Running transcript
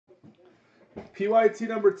PYT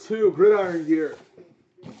number 2, Gridiron gear.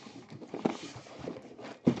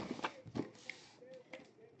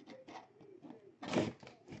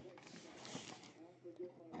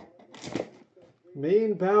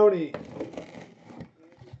 Main Bounty.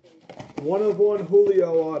 1/1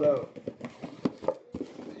 Julio auto.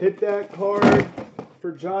 Hit that card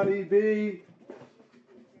for Johnny B.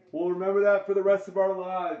 We'll remember that for the rest of our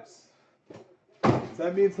lives. So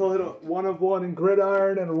that means he'll hit a 1/1 in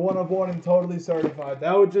Gridiron and a 1/1 in Totally Certified.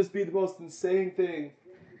 That would just be the most insane thing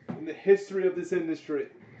in the history of this industry.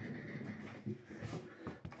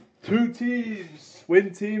 2 teams.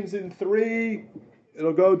 Win teams in 3.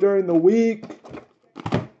 It'll go during the week.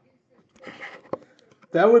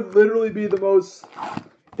 That would literally be the most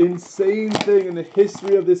insane thing in the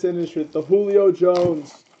history of this industry. The Julio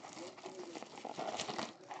Jones.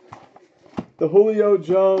 The Julio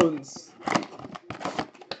Jones.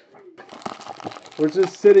 We're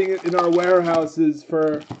just sitting in our warehouses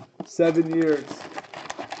for 7 years.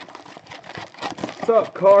 What's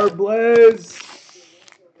up, Card Blaze?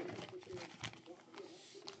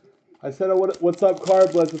 I said, what's up,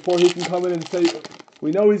 Card Blaze, before he can come in and say,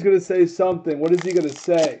 we know he's going to say something. What is he going to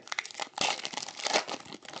say?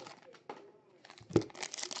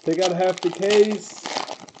 Take out half the case.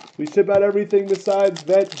 We ship out everything besides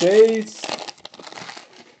vet base.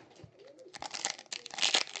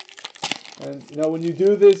 And, you know, when you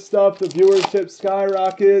do this stuff, the viewership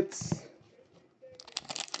skyrockets.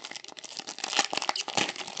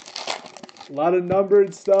 A lot of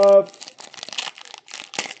numbered stuff.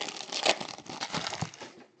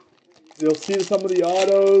 You'll see some of the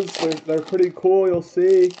autos. They're pretty cool, you'll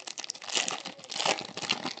see.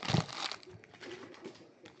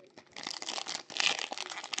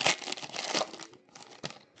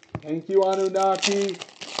 Thank you, Anunnaki.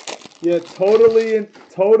 Yeah, totally,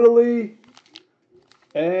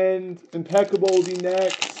 and impeccable will be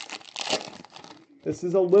next. This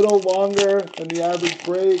is a little longer than the average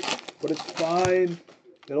break, but it's fine.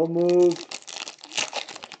 It'll move.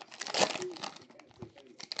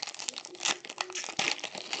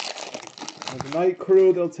 The night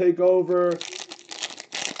crew, they'll take over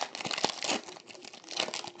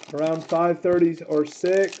around 5:30 or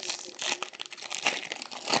 6.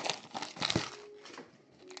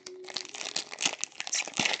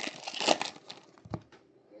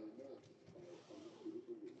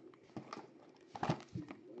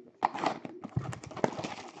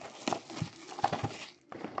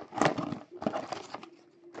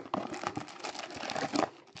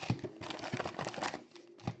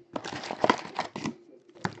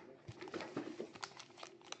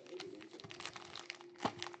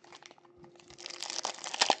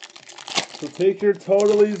 So take your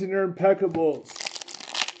totalies and your impeccables.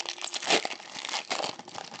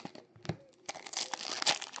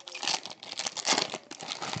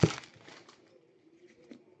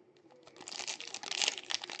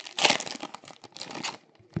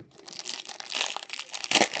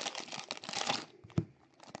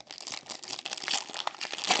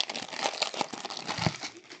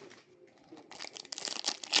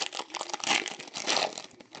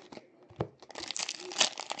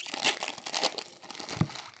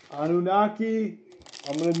 Anunnaki,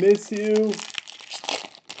 I'm going to miss you.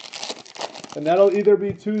 And that'll either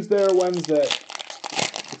be Tuesday or Wednesday.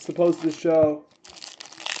 It's supposed to show.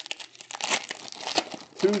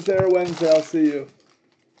 Tuesday or Wednesday, I'll see you.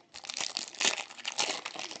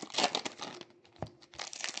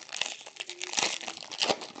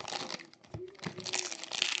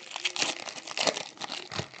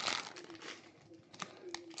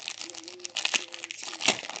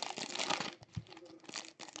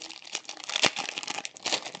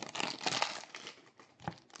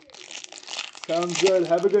 Sounds good.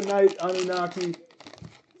 Have a good night, Anunnaki.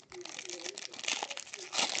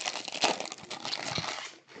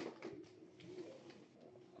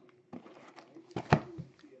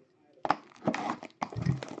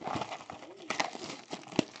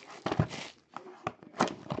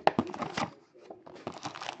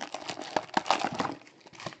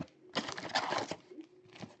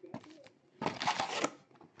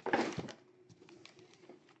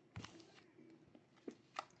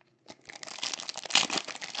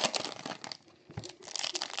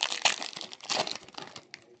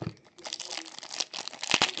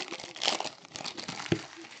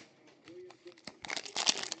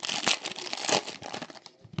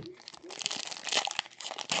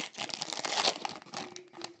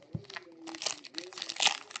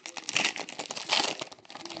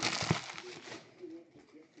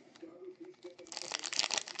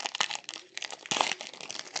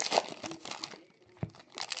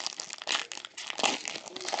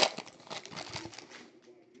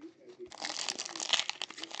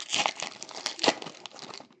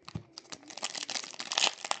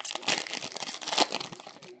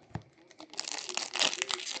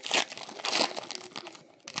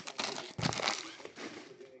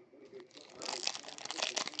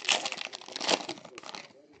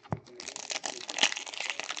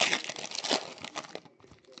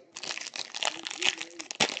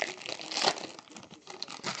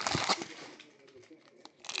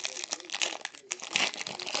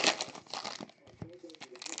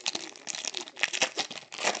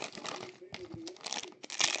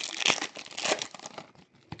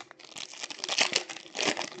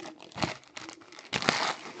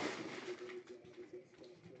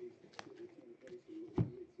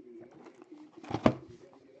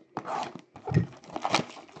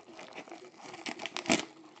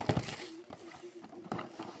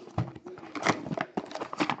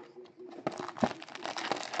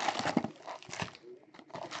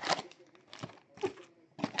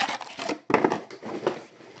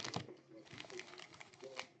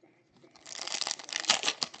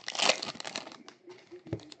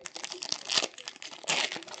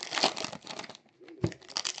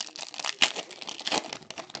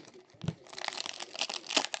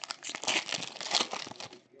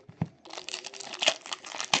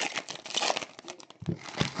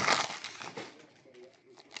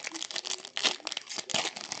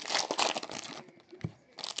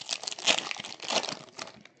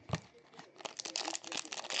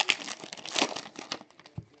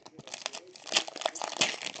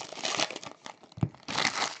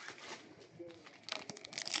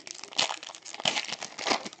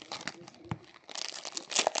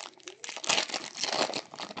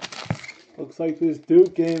 Looks like this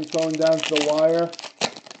Duke game's going down to the wire.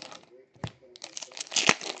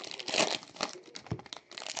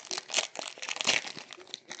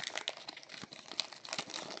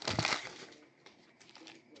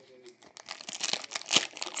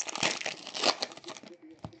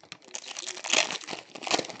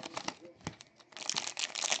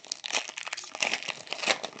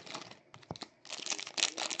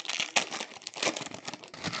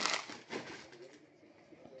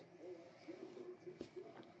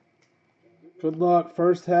 Good luck,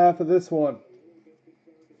 first half of this one.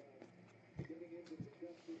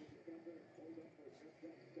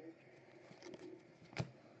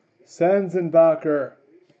 Sensenbacher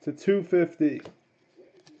to 250.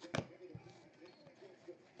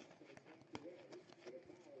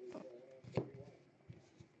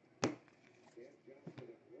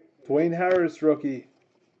 Dwayne Harris rookie.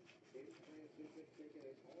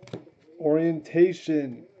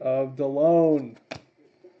 Orientation of DeLone.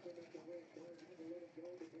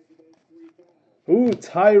 Ooh,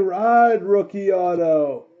 Tyrod rookie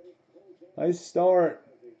auto. Nice start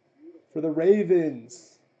for the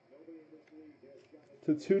Ravens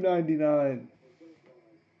to 299.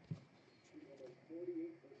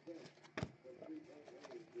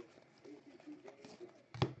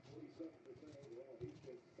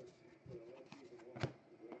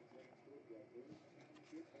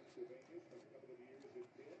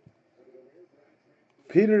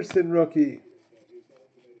 Peterson rookie.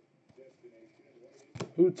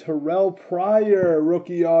 Ooh, Terrell Pryor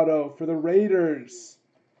rookie auto for the Raiders.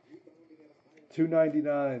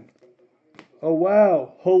 299. Oh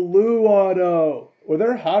wow, Halou auto. Were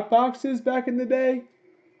there hot boxes back in the day?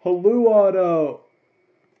 Halou auto.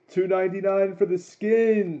 299 for the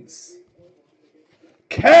Skins.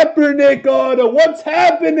 Kaepernick auto. What's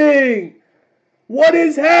happening? What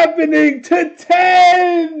is happening to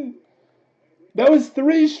 10? That was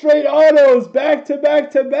 3 straight autos back to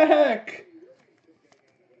back to back.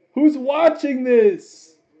 Who's watching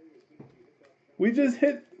this? We just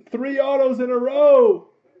hit 3 autos in a row.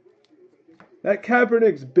 That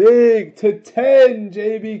Kaepernick's big to 10,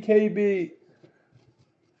 JBKB.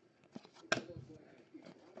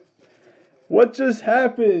 What just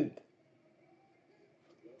happened?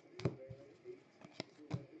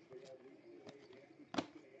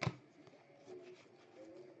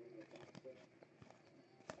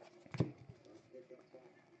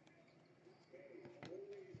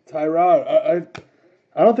 Tyrod,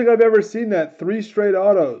 I don't think I've ever seen that 3 straight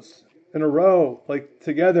autos in a row, like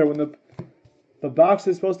together when the box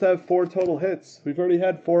is supposed to have 4 total hits. We've already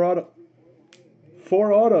had 4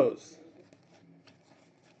 autos.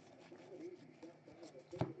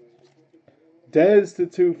 Dez to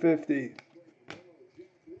 250.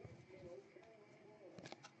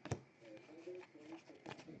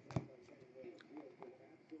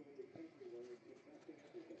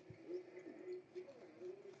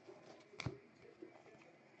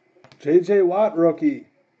 J.J. Watt rookie.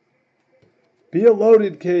 Be a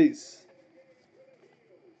loaded case.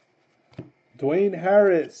 Dwayne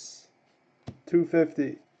Harris,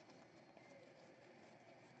 250.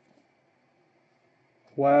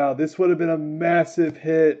 Wow, this would have been a massive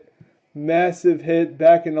hit. Massive hit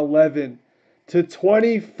back in 11. To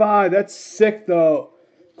 25. That's sick, though.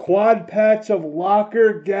 Quad patch of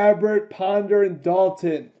Locker, Gabbert, Ponder, and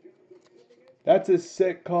Dalton. That's a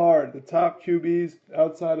sick card. The top QBs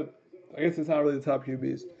outside of... I guess it's not really the top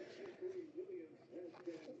QBs.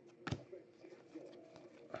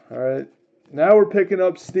 All right. Now we're picking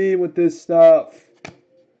up steam with this stuff.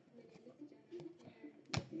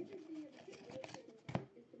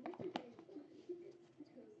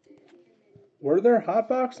 Were there hot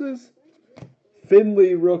boxes?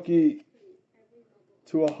 Finley rookie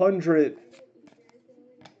to 100.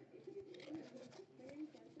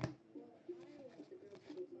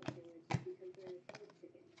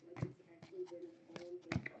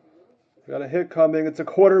 Got a hit coming. It's a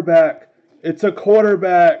quarterback. It's a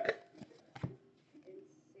quarterback.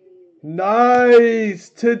 Nice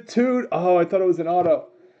to 2. Oh, I thought it was an auto.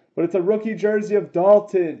 But it's a rookie jersey of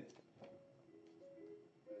Dalton.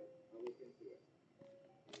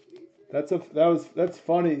 That's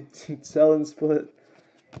funny. Sell and split.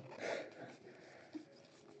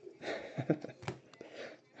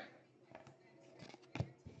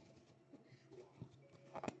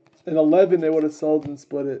 In 11 they would have sold and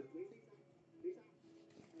split it.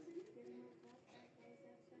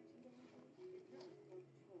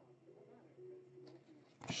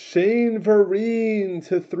 Shane Vereen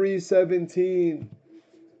to 317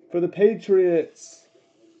 for the Patriots.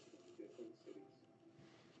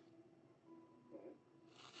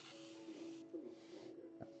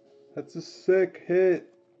 That's a sick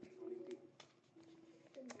hit.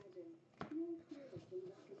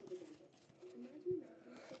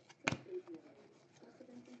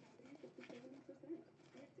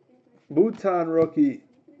 Bhutan rookie.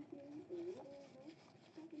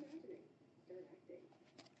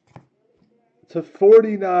 To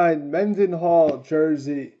 49, Mendenhall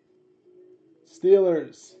jersey.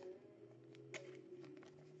 Steelers.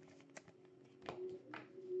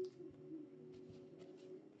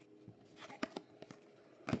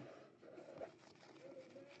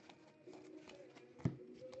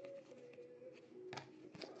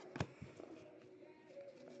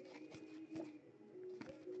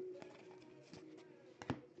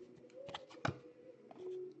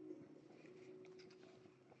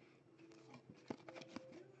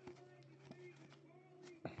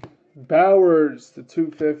 Bowers to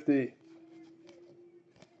 250.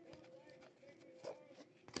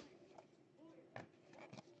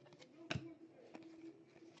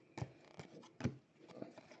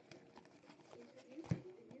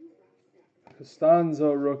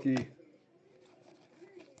 Costanzo rookie.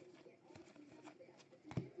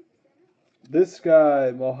 This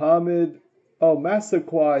guy, Mohammed. Oh,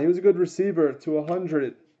 Massaquoi. He was a good receiver to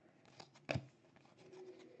 100.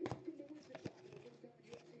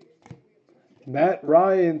 Matt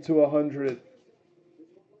Ryan to 100.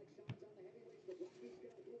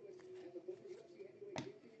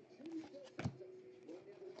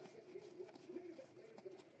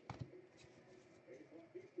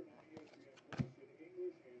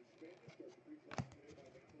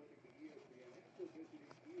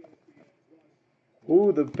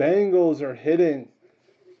 Ooh, the Bengals are hitting.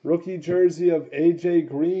 Rookie jersey of AJ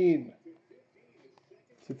Green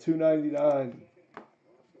to 299.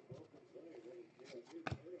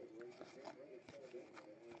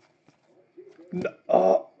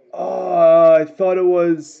 I thought it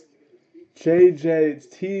was JJ. It's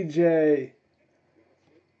TJ.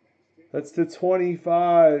 That's to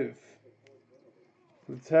 25.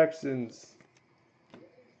 The Texans.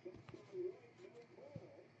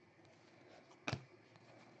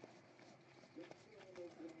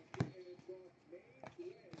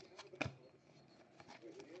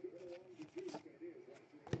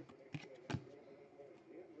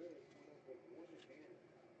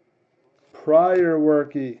 Pryor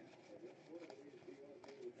rookie.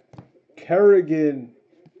 Kerrigan.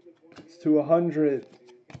 It's to 100.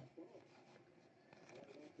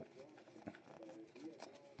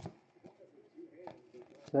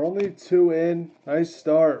 We're only 2 in. Nice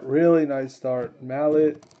start. Really nice start.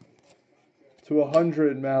 Mallet to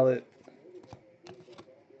 100. Mallet.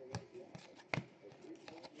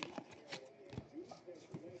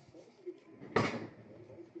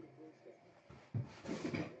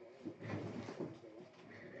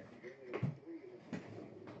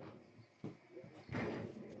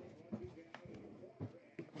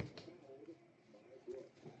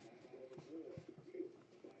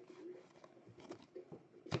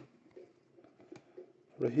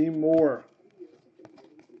 Raheem Moore.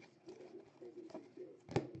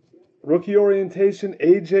 Rookie orientation,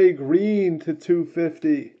 AJ Green to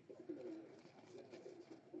 250.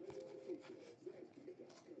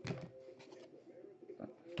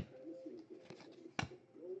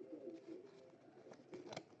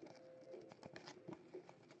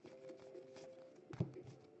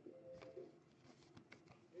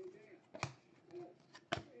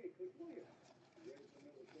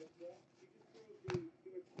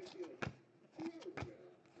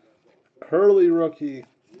 Curly rookie.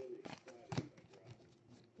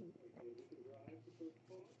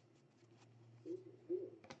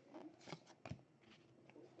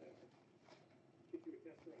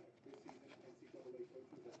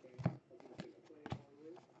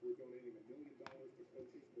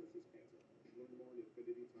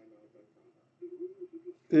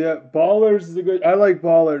 Yeah, Ballers is a good. I like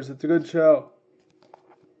Ballers. It's a good show.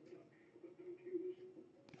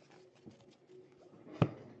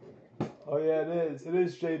 Oh yeah, it is. It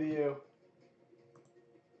is JDU.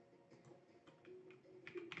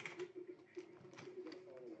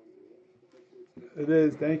 It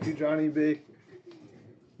is. Thank you, Johnny B.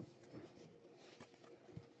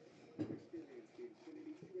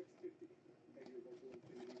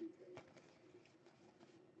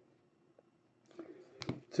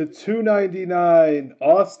 To 299,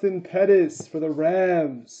 Austin Pettis for the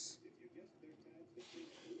Rams.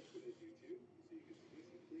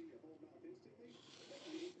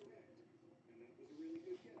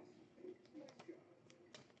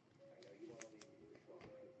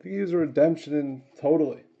 I think he was a redemption in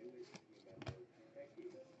totally.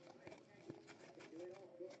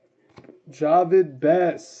 Javid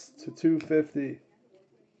Best to 250.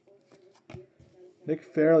 Nick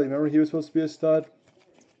Fairley, remember he was supposed to be a stud?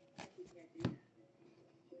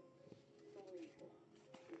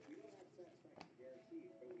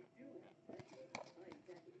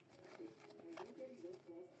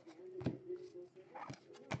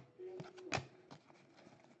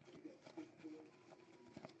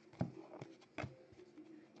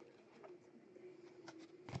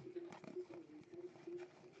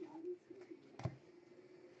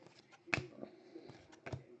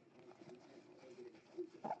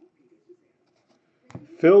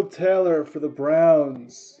 Phil Taylor for the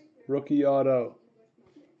Browns, rookie auto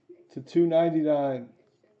to 299.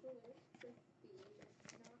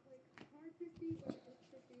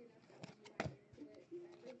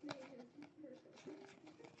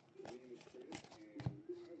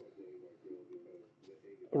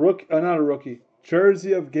 Not a rookie.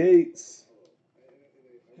 Jersey of Gates.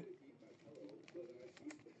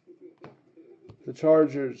 The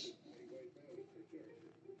Chargers.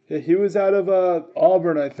 Yeah, he was out of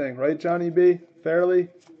Auburn, I think, right, Johnny B? Fairly?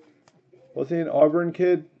 Was he an Auburn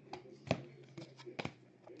kid?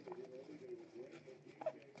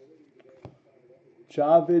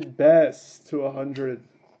 Javid Best to 100.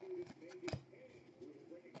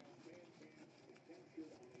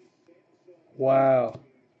 Wow.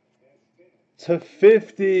 To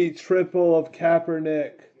 50, triple of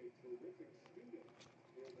Kaepernick.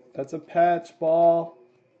 That's a patch ball.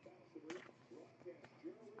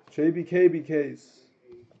 JBKB case.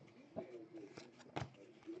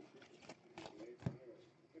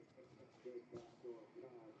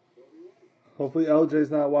 Hopefully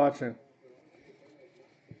LJ's not watching.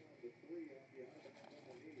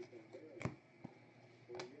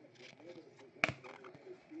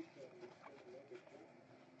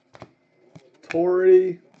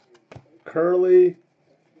 Torrey, Curley,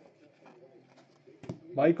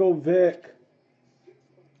 Michael Vick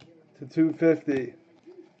to 250.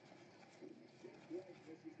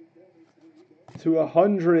 To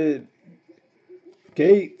 100.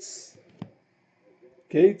 Gates.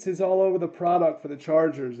 Gates is all over the product for the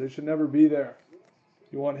Chargers. They should never be there.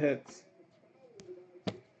 You want hits.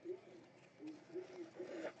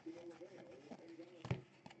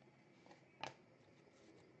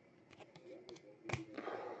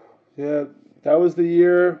 Yeah, that was the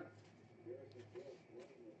year.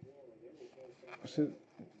 I think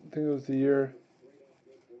it was the year.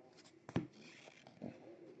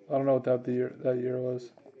 I don't know what that year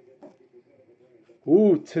was.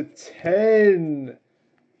 Ooh, to 10.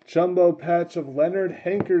 Jumbo patch of Leonard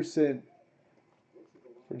Hankerson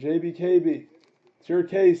for JBKB. It's your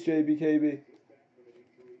case, JBKB.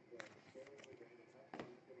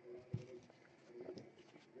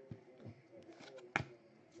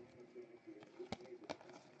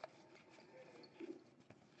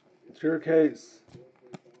 It's your case.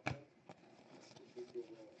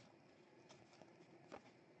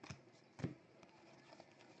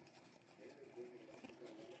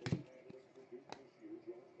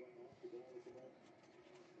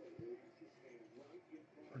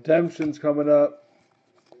 Redemption's coming up.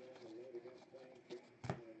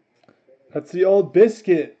 That's the old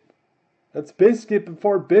Biscuit. That's Biscuit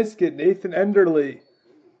before Biscuit. Nathan Enderle.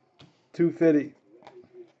 250.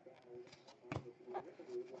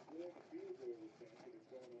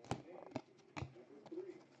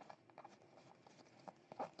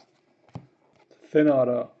 Thin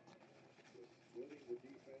auto.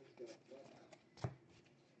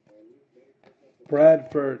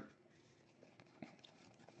 Bradford.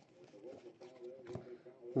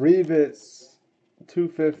 Revis.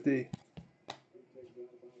 250.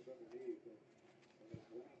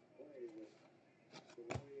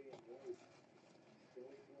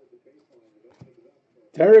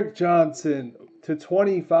 Derek Johnson to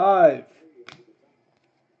 25.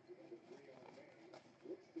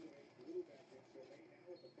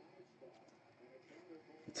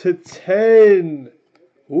 To 10.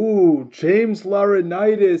 Ooh, James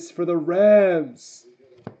Laurinaitis for the Rams.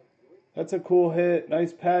 That's a cool hit.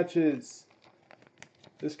 Nice patches.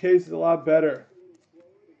 This case is a lot better.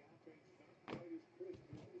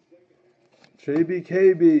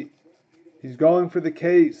 JBKB. He's going for the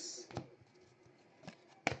case.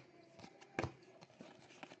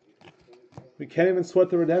 We can't even sweat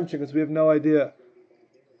the redemption because we have no idea.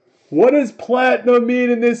 What does platinum mean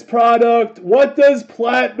in this product? What does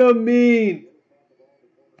platinum mean?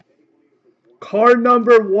 Card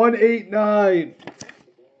number 189.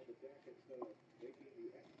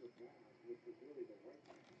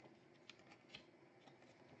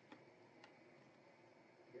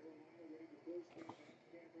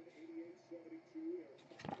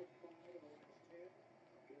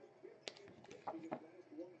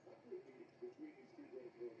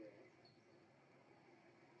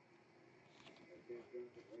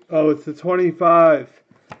 Oh, it's the 25.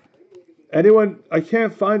 Anyone? I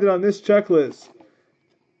can't find it on this checklist.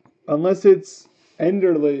 Unless it's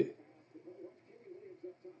Enderly.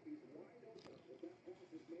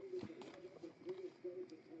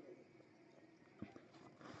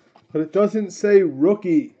 But it doesn't say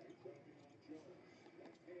rookie.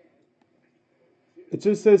 It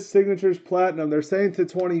just says signatures platinum. They're saying to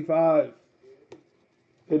 25.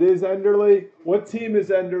 It is Enderly. What team is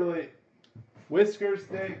Enderly? Whisker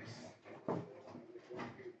stinks.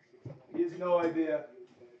 He has no idea.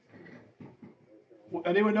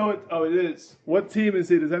 Anyone know it? Oh, it is. What team is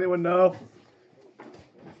he? Does anyone know?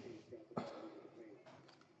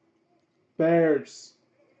 Bears.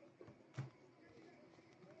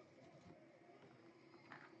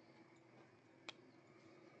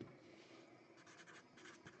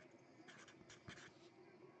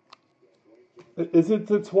 Is it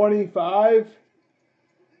to 25?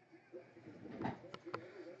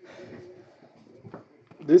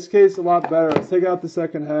 This case a lot better. Let's take out the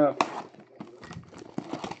second half.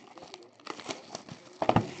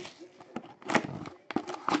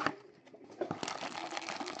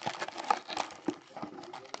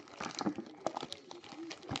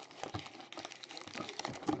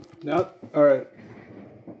 Now, all right.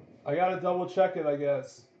 I gotta double check it, I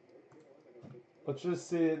guess. Let's just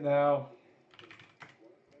see it now.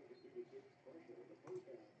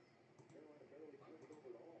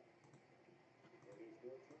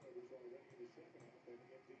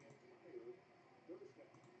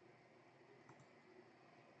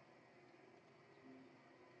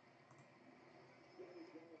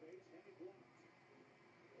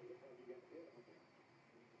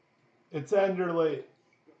 It's Enderly.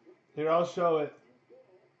 Here, I'll show it.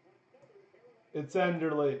 It's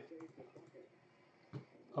Enderly.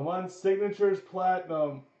 I'm on Signatures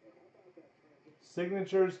Platinum.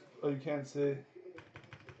 Signatures, oh, you can't see.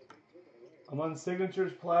 I'm on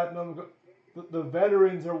Signatures Platinum. The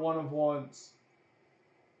veterans are one of ones.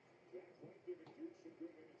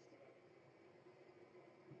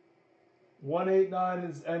 $189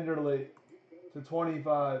 is Enderly to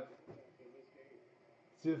 25.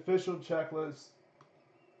 It's the official checklist.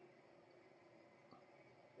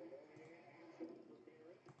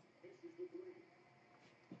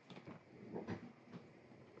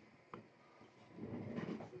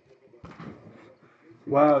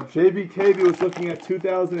 Wow, JBKB was looking at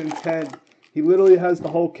 2010. He literally has the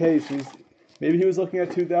whole case. Maybe he was looking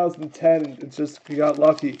at 2010 and it's just he got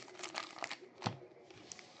lucky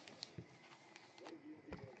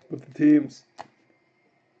with the teams.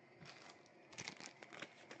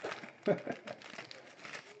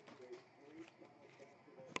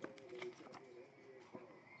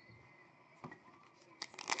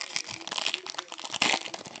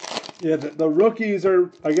 Yeah, the rookies are,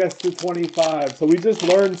 I guess, to 25. So we just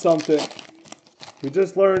learned something. We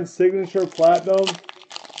just learned Signature Platinum.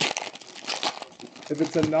 If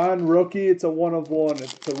it's a non-rookie, it's a one of one.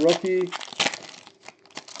 If it's a rookie,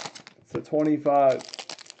 it's a 25.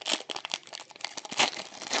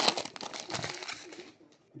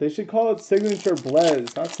 They should call it Signature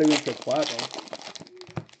Blaze, not Signature Platinum.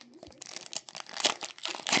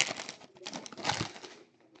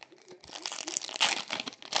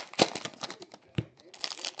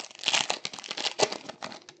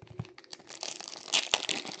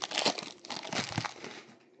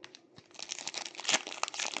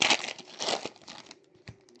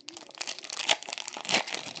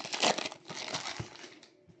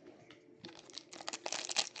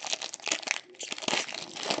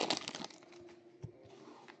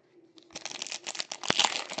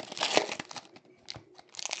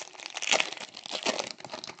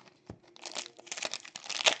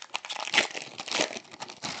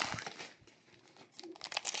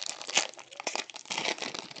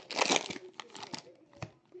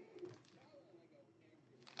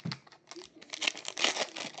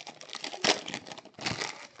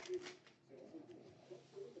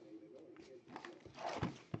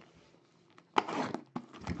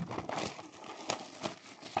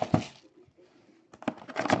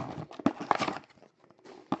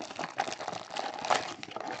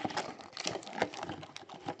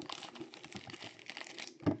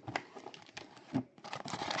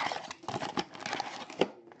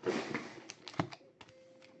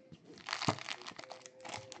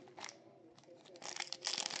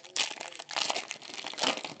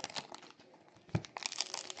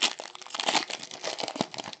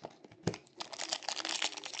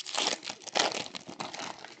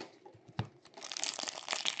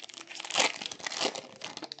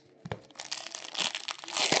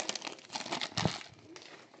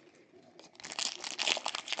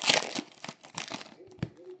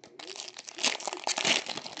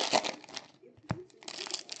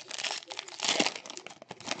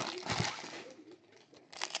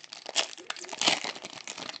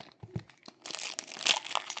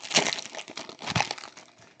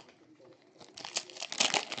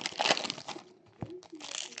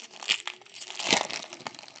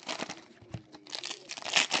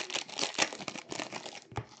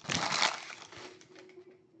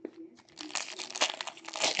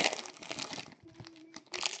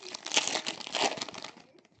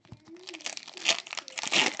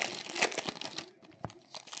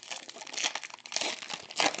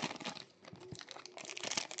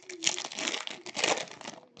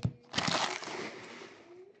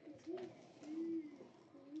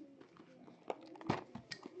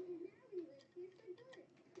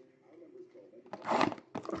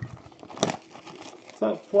 It's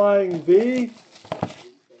not Flying V.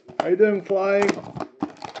 How you doing, Flying?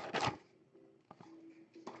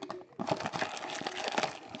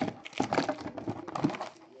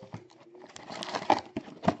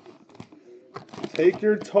 Take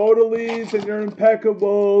your totalies and your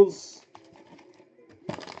impeccables.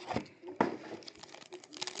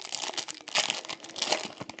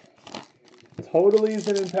 Totalies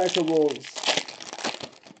and impeccables.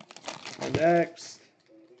 Next.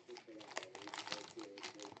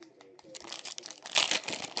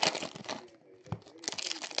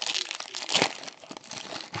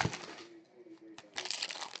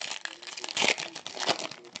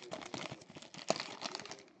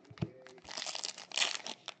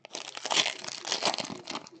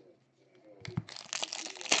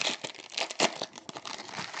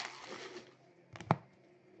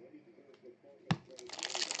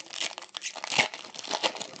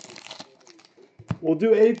 We'll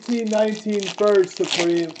do 18, 19 first,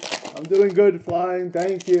 Supreme. I'm doing good, Flying.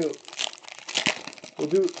 Thank you.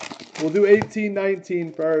 We'll do 18,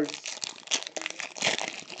 19 first.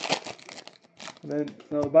 And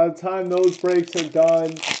then, by the time those breaks are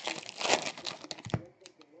done,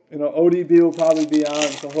 ODB will probably be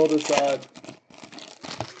on, so hold aside.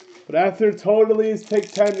 But after totalies, take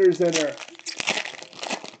tenders in her.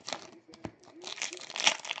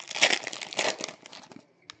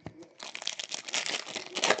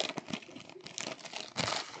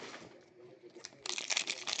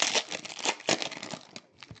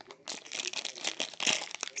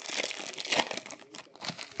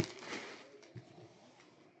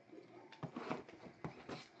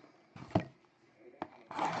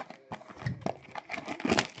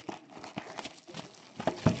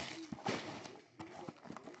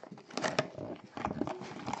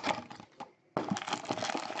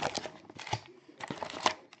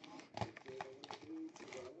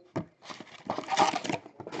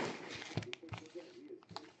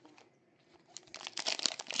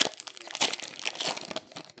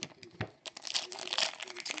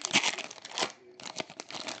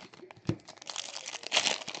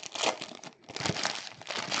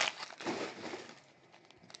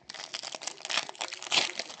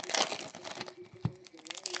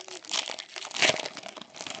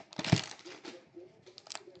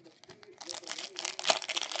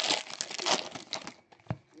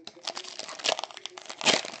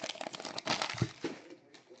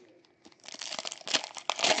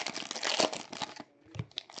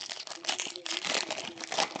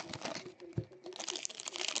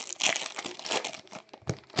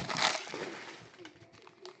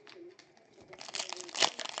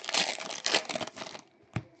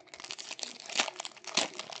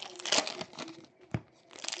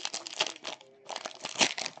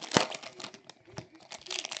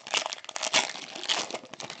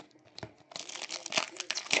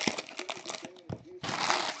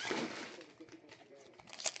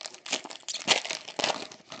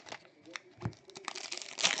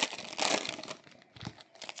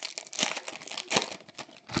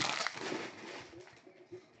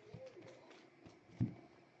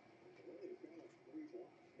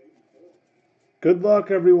 Good luck,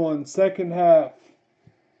 everyone. Second half.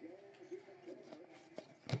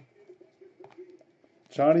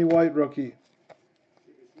 Johnny White, rookie.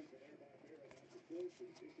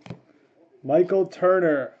 Michael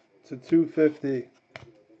Turner to 250.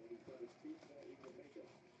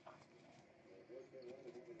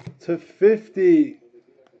 To 50.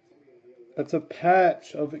 That's a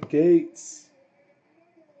patch of Gates.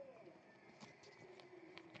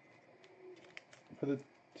 For the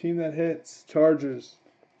team that hits, Chargers.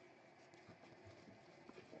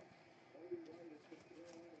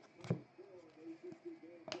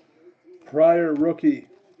 Pryor, rookie.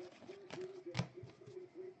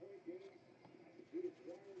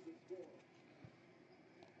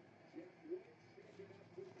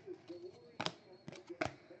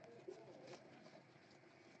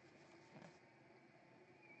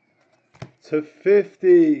 To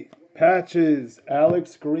 50, patches,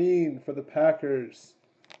 Alex Green for the Packers.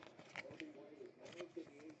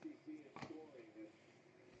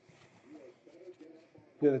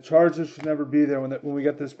 Yeah, the Chargers should never be there when we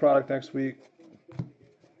get this product next week.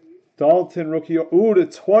 Dalton, rookie. Ooh, to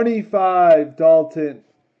 25, Dalton.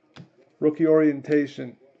 Rookie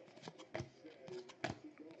orientation.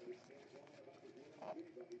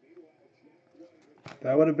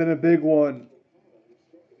 That would have been a big one.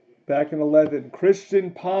 Back in 11.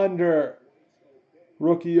 Christian Ponder.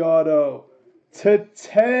 Rookie auto. To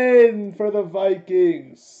 10 for the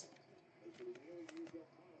Vikings.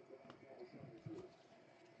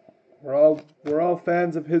 We're all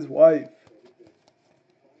fans of his wife.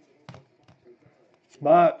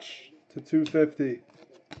 Mach to 250.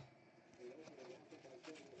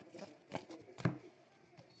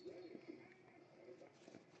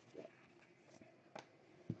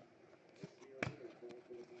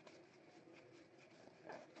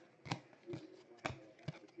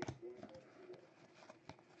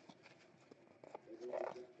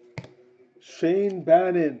 Shane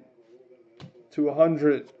Bannon to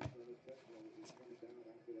 100.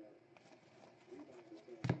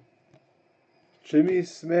 Jimmy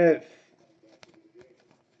Smith.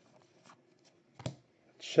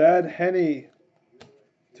 Chad Henne,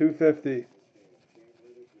 250.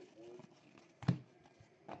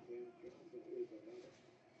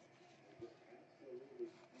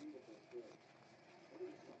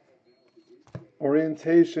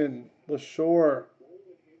 Orientation, LaShore,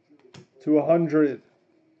 to 100.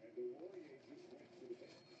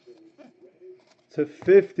 To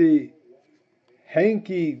 50.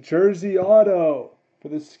 Hanky, Jersey Auto for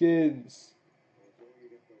the Skins.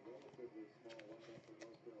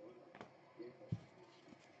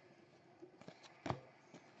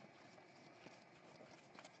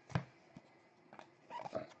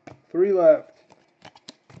 Three left.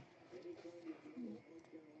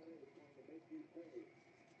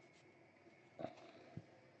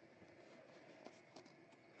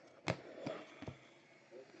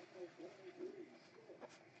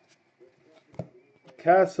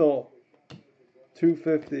 Castle,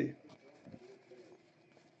 250.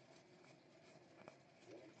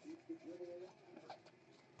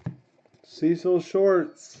 Cecil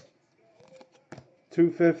Shorts,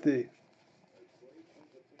 250.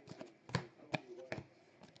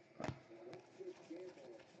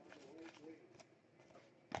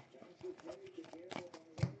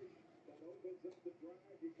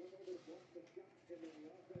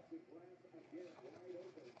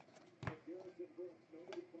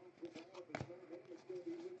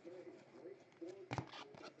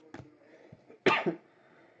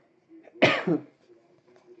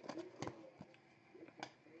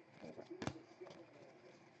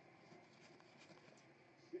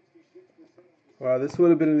 Wow, this would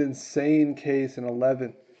have been an insane case in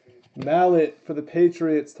 11. Mallet for the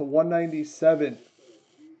Patriots to 197.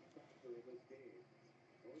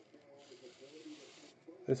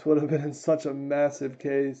 This would have been in such a massive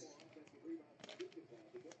case.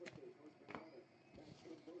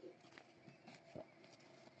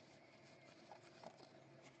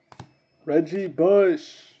 Reggie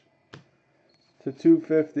Bush to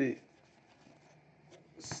 250.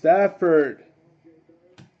 Stafford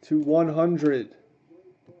to 100.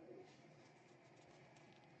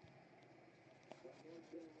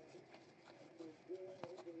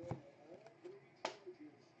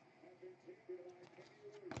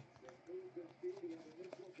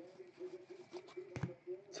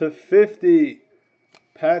 To 50.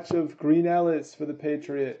 Patch of Green Ellis for the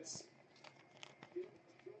Patriots.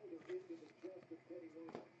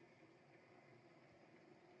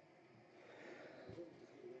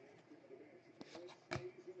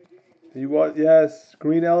 Yes,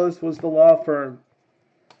 Green Ellis was the law firm.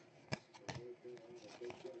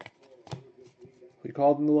 We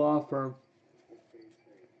called him the law firm.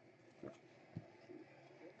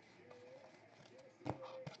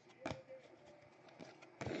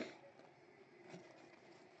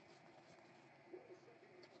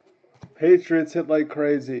 Patriots hit like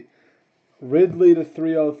crazy. Ridley to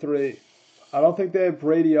 303. I don't think they have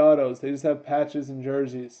Brady autos. They just have patches and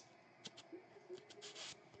jerseys.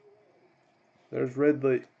 There's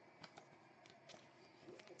Ridley.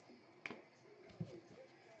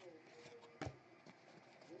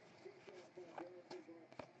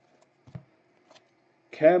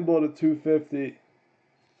 Campbell to 250.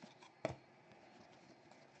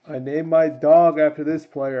 I named my dog after this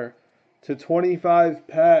player. To 25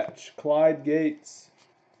 patch, Clyde Gates.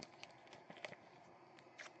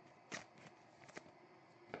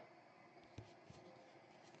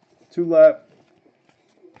 Two left.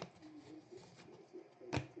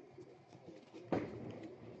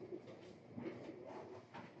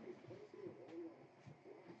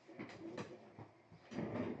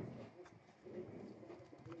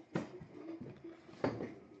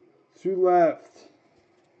 Two left.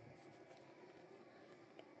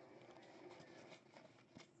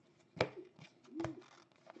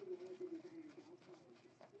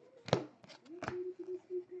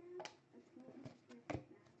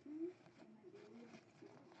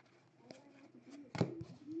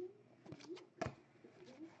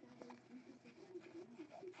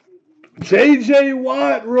 J.J.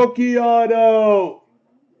 Watt rookie auto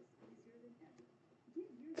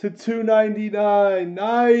to 299.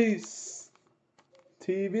 Nice.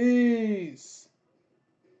 TVs.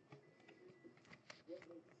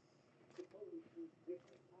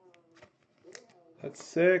 That's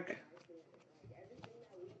sick.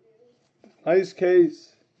 Nice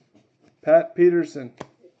case. Pat Peterson.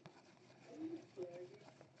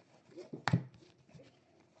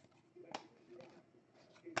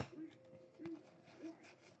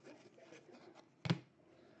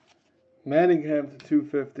 Manningham to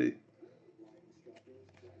 250.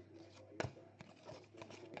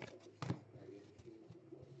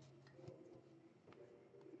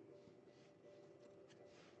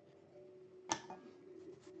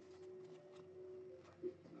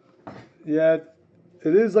 Yeah,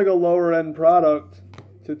 it is like a lower end product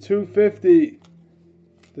to 250.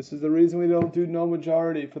 This is the reason we don't do no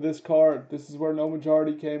majority for this card. This is where no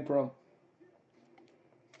majority came from.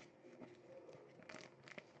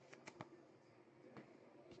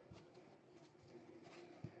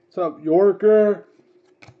 What's up, Yorker?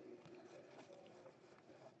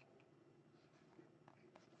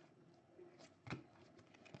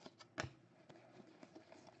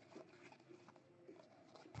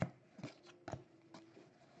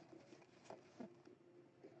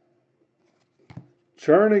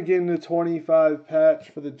 Jernigan to 25 patch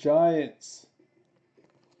for the Giants.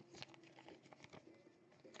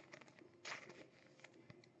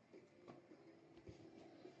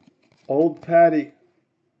 Old Patty.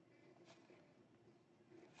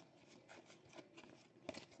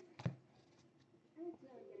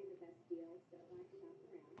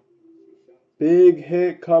 Big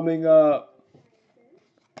hit coming up.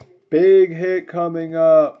 Big hit coming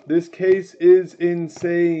up. This case is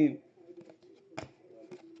insane.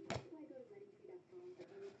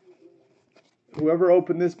 Whoever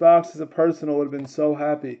opened this box as a personal would have been so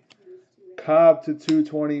happy. Cobb to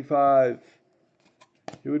 225.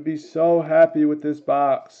 You would be so happy with this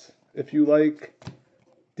box if you like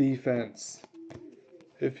defense.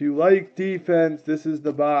 If you like defense, this is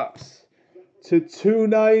the box. To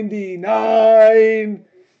 299.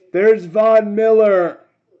 There's Von Miller.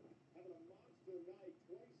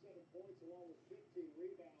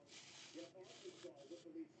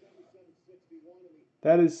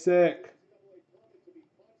 That is sick.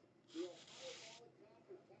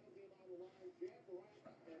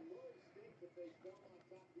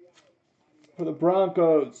 For the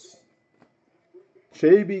Broncos.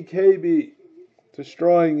 JBKB.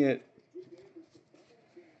 Destroying it.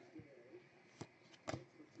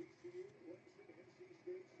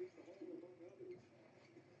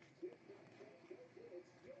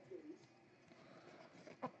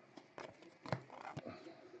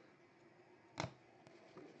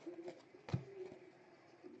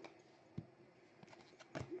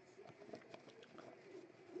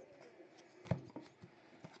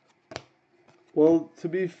 Well, to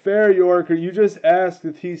be fair, Yorker, you just asked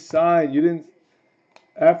if he signed. You didn't,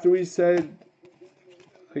 after we said,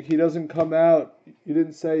 like, he doesn't come out, you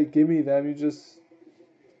didn't say, give me them. You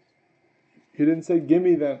didn't say, give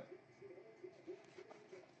me them.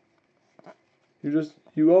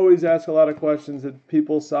 You always ask a lot of questions that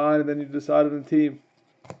people sign and then you decide on the team.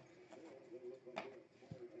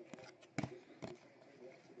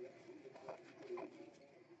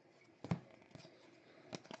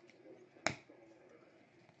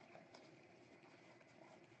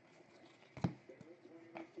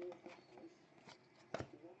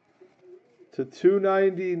 To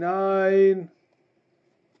 299,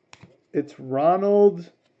 it's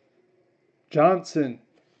Ronald Johnson.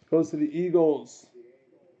 Goes to the Eagles.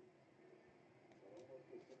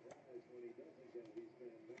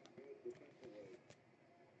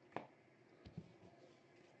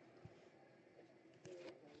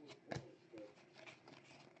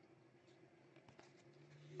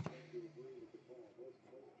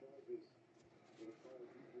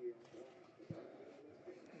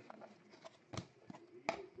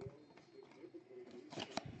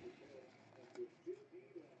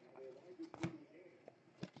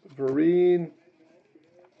 Vereen.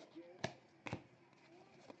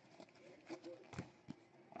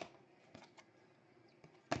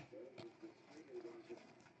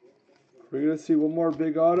 We're going to see one more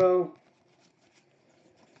big auto.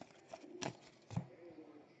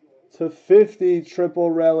 To 50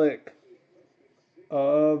 triple relic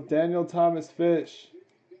of Daniel Thomas Fish.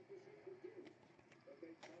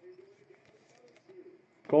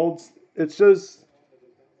 Gold. It's just,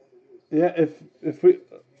 yeah, if we,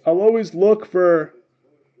 I'll always look for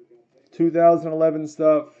 2011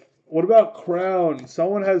 stuff. What about Crown?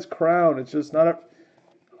 Someone has Crown. It's just not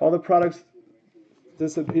all the products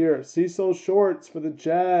disappear. Cecil Shorts for the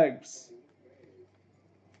Jags.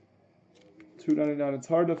 $2.99. It's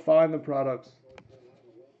hard to find the products.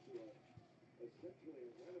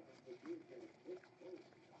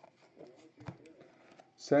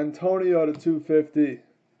 Santonio to 250.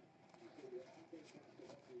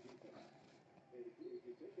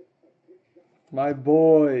 My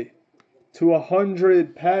boy. To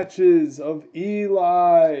 100 patches of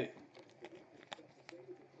Eli.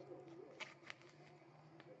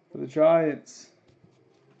 For the Giants.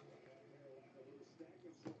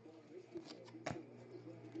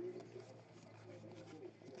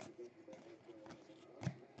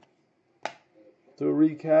 To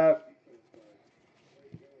recap,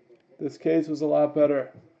 this case was a lot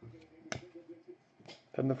better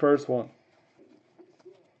than the first one.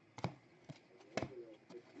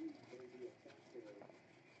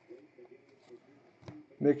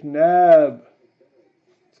 McNabb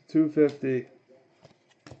to 250.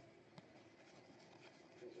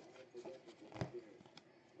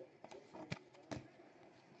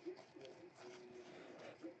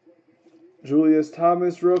 Julius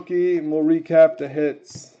Thomas rookie, and we'll recap the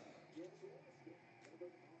hits.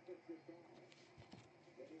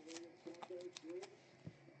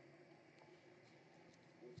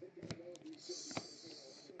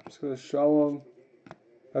 Just going to show them.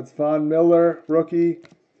 That's Von Miller, rookie.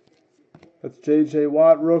 That's J.J.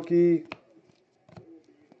 Watt, rookie.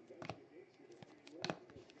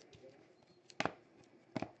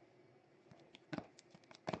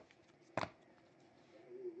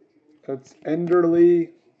 That's Enderly.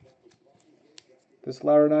 This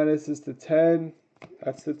Laurinaitis is the 10.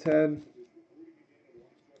 That's the 10.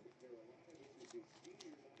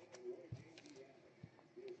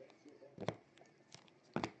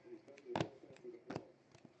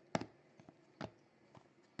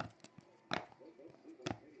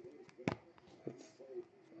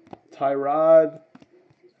 Tyrod,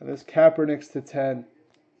 and this Kaepernick's to 10.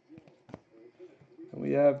 And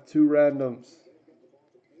we have 2 randoms.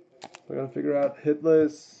 We gotta figure out hit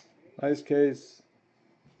list. Nice case.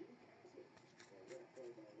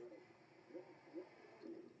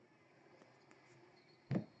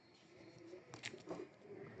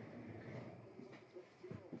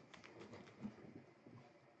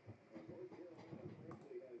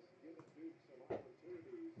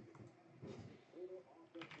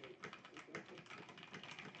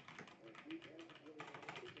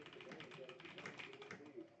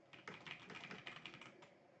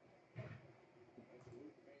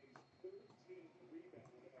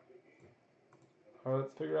 All right,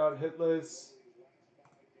 let's figure out hit list.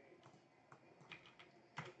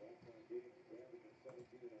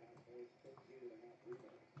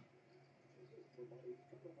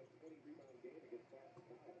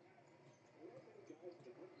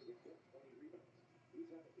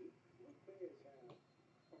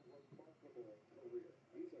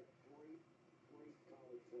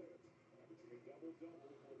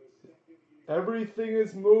 Everything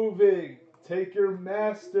is moving. Take your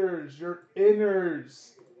masters, your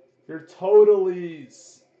inners, your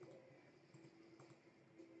totalies.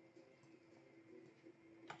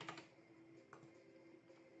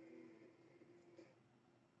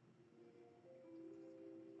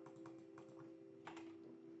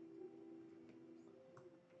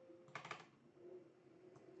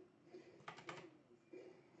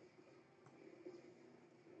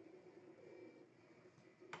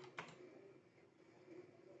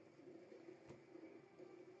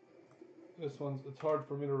 This one's, it's hard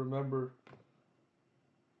for me to remember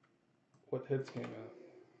what hits came out.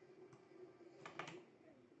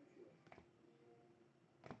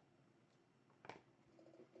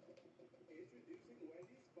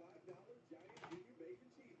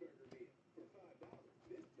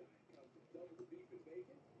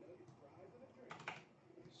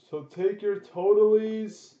 So take your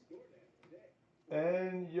totalies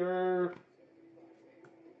and your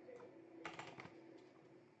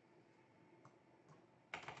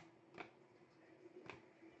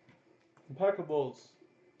impeccables.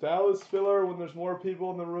 Dallas filler when there's more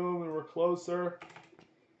people in the room and we're closer.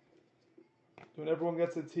 When everyone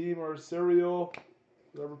gets a team or a cereal,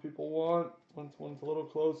 whatever people want, once one's a little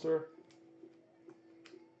closer.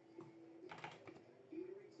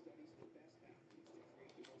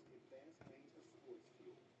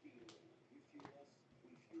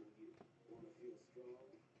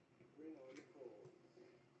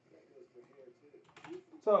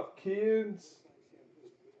 What's up, Keans?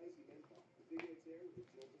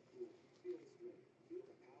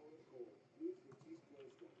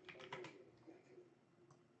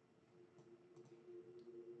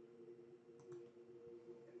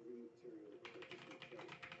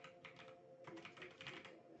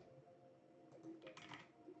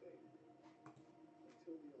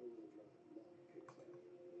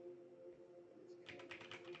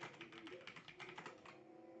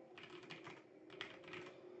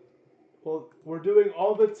 Well, we're doing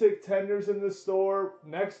all the tick tenders in the store.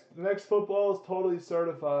 Next football is totally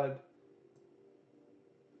certified.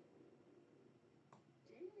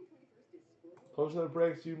 Those are the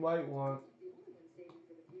breaks you might want.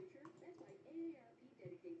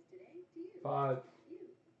 5.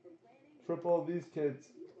 Triple of these kids.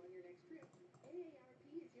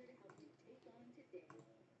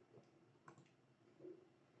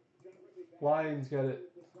 Lions get it.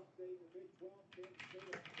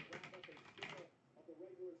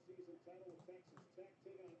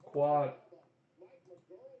 Quad.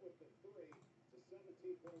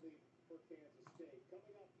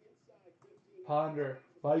 Ponder.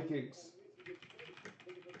 Vikings.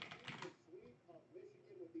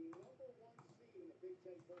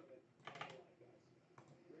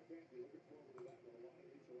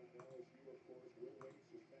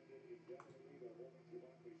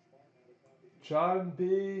 John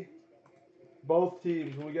B. Both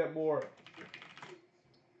teams when we get more.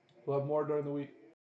 We'll have more during the week.